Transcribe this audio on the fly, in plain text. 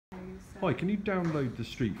Hi, can you download the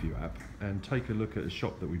Street View app and take a look at a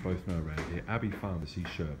shop that we both know around here, Abbey Pharmacy,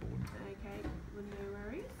 Sherborne? Okay, well, no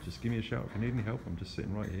worries. Just give me a shout if you need any help. I'm just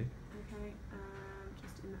sitting right here. Okay,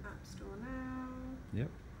 just in the App Store now. Yep.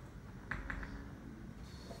 Got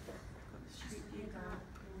the Street View app.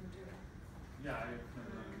 Yeah.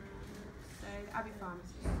 So, the Abbey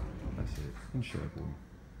Pharmacy. That's it, in Sherborne.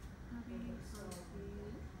 Abbey Pharmacy.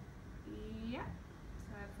 Yeah.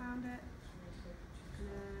 So I found it.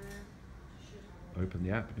 Open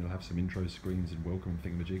the app and you'll have some intro screens and welcome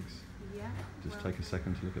thingamajigs. Yeah. Just take a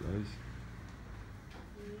second to look at those.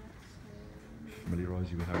 Yeah,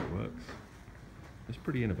 Familiarise you with how it works. It's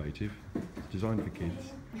pretty innovative. It's designed for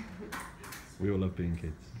kids. We all love being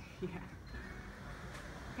kids. Yeah.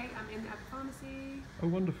 Okay, I'm in the Abbey Pharmacy. Oh,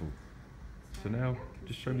 wonderful. So now,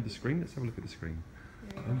 just show me the screen. Let's have a look at the screen.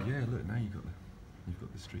 Oh yeah, look, now you've got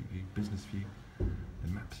the Street View, Business View, the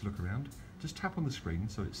maps look around. Just tap on the screen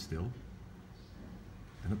so it's still.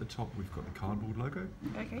 And at the top we've got the cardboard logo.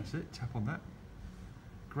 Okay. That's it, tap on that.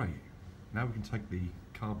 Great. Now we can take the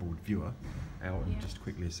cardboard viewer out and just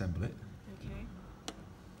quickly assemble it. Okay.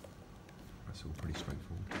 That's all pretty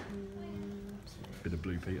straightforward. Bit of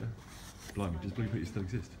Blue Peter. Blimey, does Blue Peter still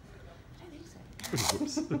exist? I don't think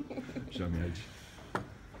so. Whoops. Show me age.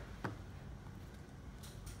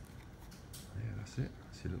 Yeah, that's it.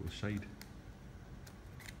 See a little shade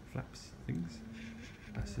flaps things.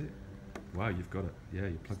 That's it. Wow, you've got it. Yeah,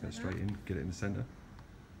 you plug that straight in, get it in the centre.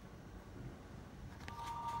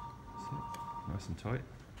 That's it. Nice and tight.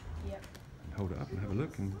 Yep. And hold it up and have a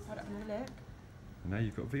look. And Hold up and have a look. now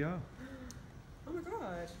you've got VR. Oh my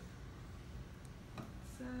god.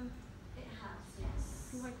 So,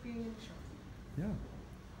 it's like being in a shop. Yeah.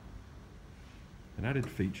 An added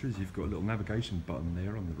feature is you've got a little navigation button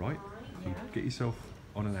there on the right. You get yourself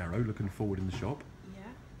on an arrow looking forward in the shop.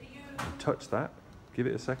 Yeah. Touch that, give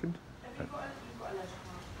it a second, and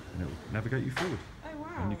it will navigate you forward. Oh wow.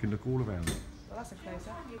 And you can look all around. Well, that's a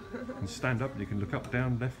close-up. You can stand up, you can look up,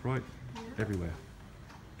 down, left, right, everywhere.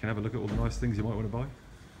 You can have a look at all the nice things you might want to buy.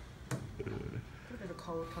 Got a bit of a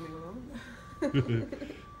cold coming along. That's It's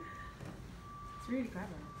really clever.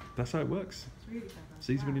 how it works. It's really clever.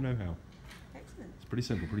 Seize when you know how. Excellent. It's pretty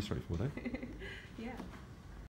simple, pretty straightforward, eh? Yeah.